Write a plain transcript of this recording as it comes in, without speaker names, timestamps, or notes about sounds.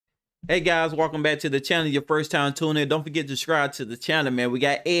Hey guys, welcome back to the channel. Your first time tuning in, don't forget to subscribe to the channel, man. We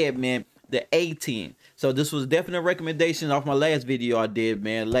got Ed, man, the 18. So this was definitely a recommendation off my last video I did,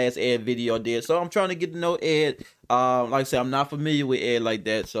 man. Last Ed video I did. So I'm trying to get to know Ed. Like I said, I'm not familiar with Ed like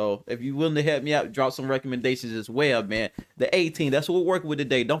that. So if you're willing to help me out, drop some recommendations as well, man. The 18, that's what we're working with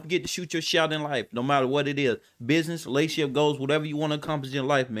today. Don't forget to shoot your shot in life, no matter what it is. Business, relationship goals, whatever you want to accomplish in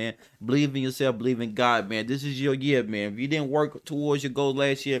life, man. Believe in yourself, believe in God, man. This is your year, man. If you didn't work towards your goals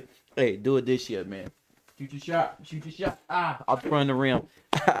last year, hey, do it this year, man. Shoot your shot. Shoot your shot. Off the front of the rim.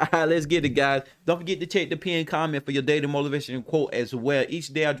 Let's get it, guys. Don't forget to check the pinned comment for your daily motivational quote as well. Each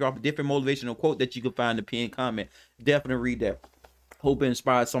day I drop a different motivational quote that you can find in the pinned comment. Definitely read that. Hope it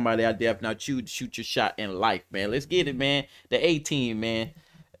inspires somebody out there. If not you, shoot your shot in life, man. Let's get it, man. The 18, man.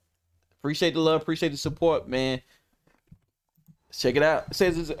 Appreciate the love. Appreciate the support, man. Check it out. It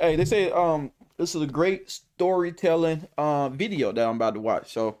says, hey, they say this is a great storytelling video that I'm about to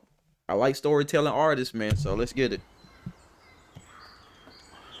watch. So I like storytelling artists, man. So let's get it.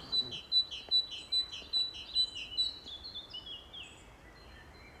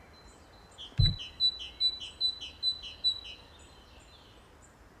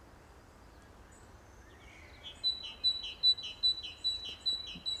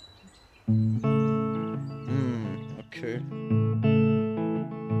 Okay.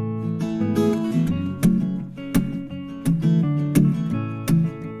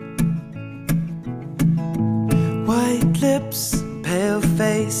 White lips, pale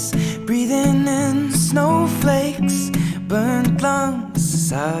face, breathing in snowflakes, burnt lungs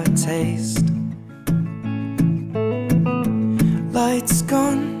as I taste. Lights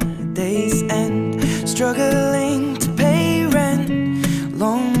gone, days end, struggling to pay rent,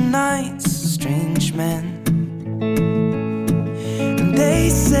 long nights, strange men. And they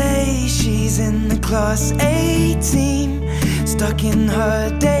say she's in the class 18, stuck in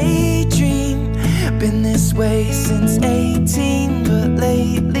her daydream. Been this way since 18, but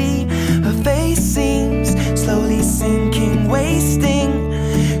lately her face seems slowly sinking, wasting,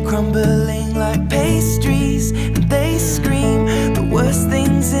 crumbling like pastries. And they scream the worst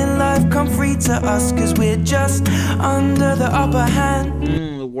things in life come free to us, cause we're just under the upper hand.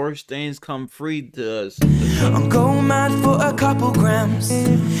 The worst things come free to us. I'm going mad for a couple grams,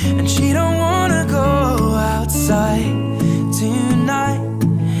 and she don't wanna go outside tonight.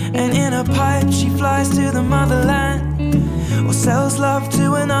 And in a pipe she flies to the motherland, or sells love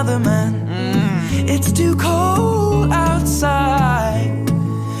to another man. It's too cold outside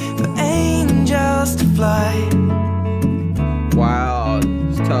for angels to fly. Wow,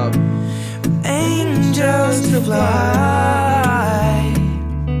 it's tough. Angels to fly.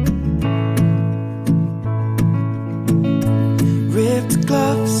 Ripped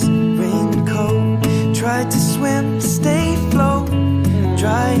gloves, raincoat, tried to swim, stay afloat.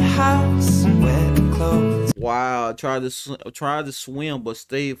 Dry house, wet clothes. Wow, try to swim but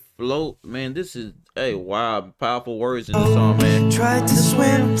stay afloat, man. This is, hey, wow, powerful words in the song, man. Tried to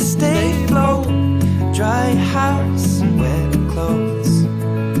swim, stay afloat. Dry house, wet clothes.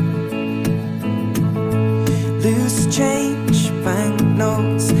 Loose change,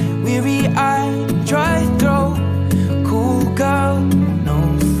 banknotes, weary-eyed, dry throat. Cool girl,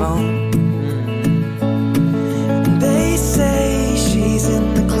 no phone. They say she's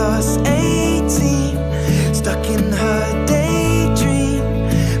in the class 18, stuck in her daydream.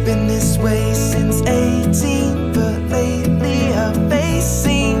 Been this way since 18, but lately her face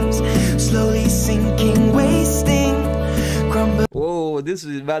seems slowly sinking, wasting, crumbling. Whoa, this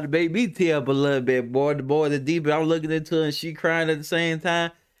is about to make me tear up a little bit, boy. The more the deeper I'm looking into her and she crying at the same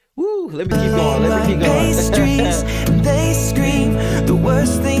time. Woo, let me keep going, let me keep going. They scream the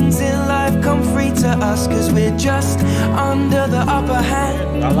worst things in life come free to us, cause we're just under the upper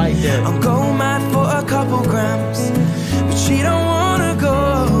hand. I like that. I'm going mad for a couple grams, but she don't wanna go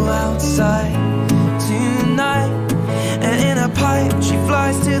outside tonight. And in a pipe she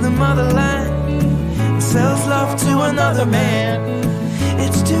flies to the motherland, and sells love to another man.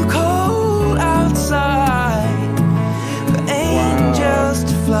 It's too cold outside for angels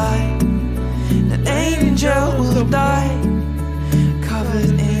to fly. An angel will die,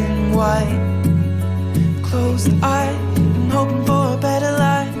 covered in white, closed eyes, and hoping for a better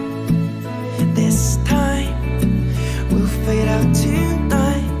life. This time we'll fade out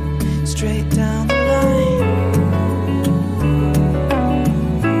tonight, straight down the line.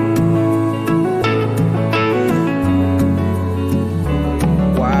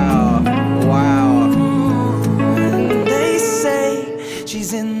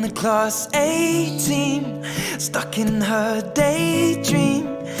 In the class 18, stuck in her daydream.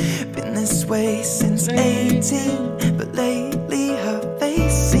 Been this way since 18, but lately her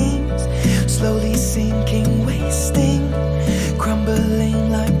face seems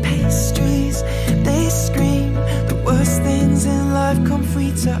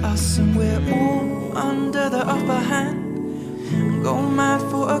don't mind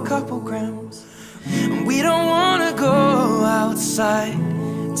for a couple grams. And we don't wanna go outside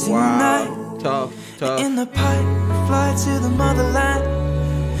tonight. Wow. Tough. In the pipe, fly to the motherland,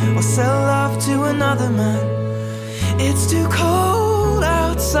 or sell love to another man. It's too cold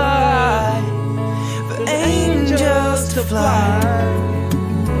outside for angels to fly.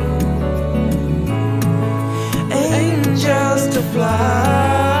 Angels to fly.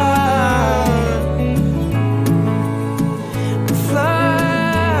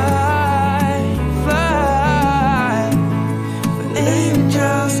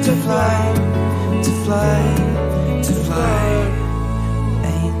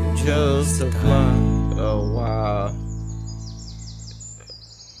 Angels to fly. Oh wow.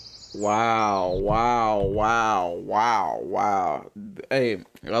 Wow. Hey,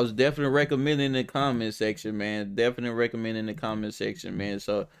 I was definitely recommending in the comment section, man. Definitely recommending in the comment section, man.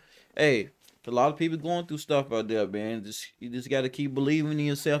 So, hey, a lot of people going through stuff out there, man. You just got to keep believing in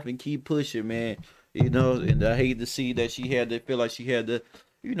yourself and keep pushing, man. You know, and I hate to see that she had to feel like she had to,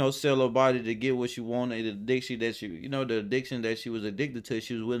 you know, sell her body to get what she wanted. The addiction that the addiction that she was addicted to,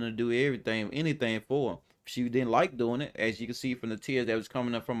 she was willing to do everything, anything for. She didn't like doing it, as you can see from the tears that was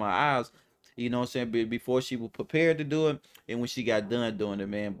coming up from her eyes. You know what I'm saying? Before she was prepared to do it, and when she got done doing it,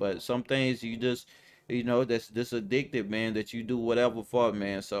 man. But some things you just, you know, that's just addicted, man. That you do whatever for,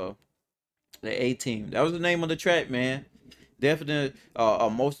 man. So the A-Team, that was the name of the track, man. Definitely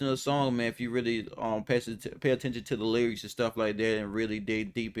emotional song, man. If you really pay attention to the lyrics and stuff like that, and really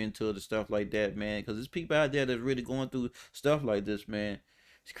dig deep into the stuff like that, man. Because there's people out there that's really going through stuff like this, man.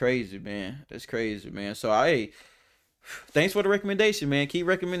 It's crazy, man. That's crazy, man. So thanks for the recommendation, man. Keep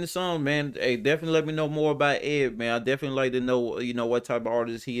recommending songs, man. Hey, definitely let me know more about Ed, man. I definitely like to know, you know, what type of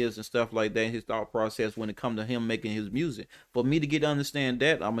artist he is and stuff like that, his thought process when it comes to him making his music. For me to get to understand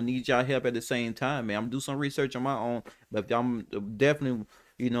that, I'm gonna need y'all help at the same time, man. I'm gonna do some research on my own, but I'm definitely,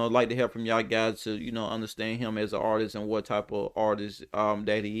 you know, like to help from y'all guys to, you know, understand him as an artist and what type of artist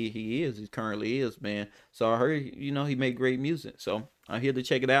that he currently is, man. So I heard, you know, he made great music, so I'm here to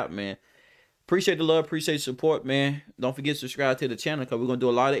check it out, man. Appreciate the love, appreciate the support, man. Don't forget to subscribe to the channel, because we're going to do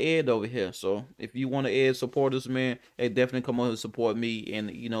a lot of Ed over here. So if you want to Ed support us, man, hey, definitely come on and support me,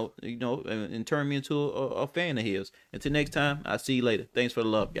 and, you know, and turn me into a fan of his. Until next time, I'll see you later. Thanks for the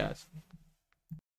love, guys.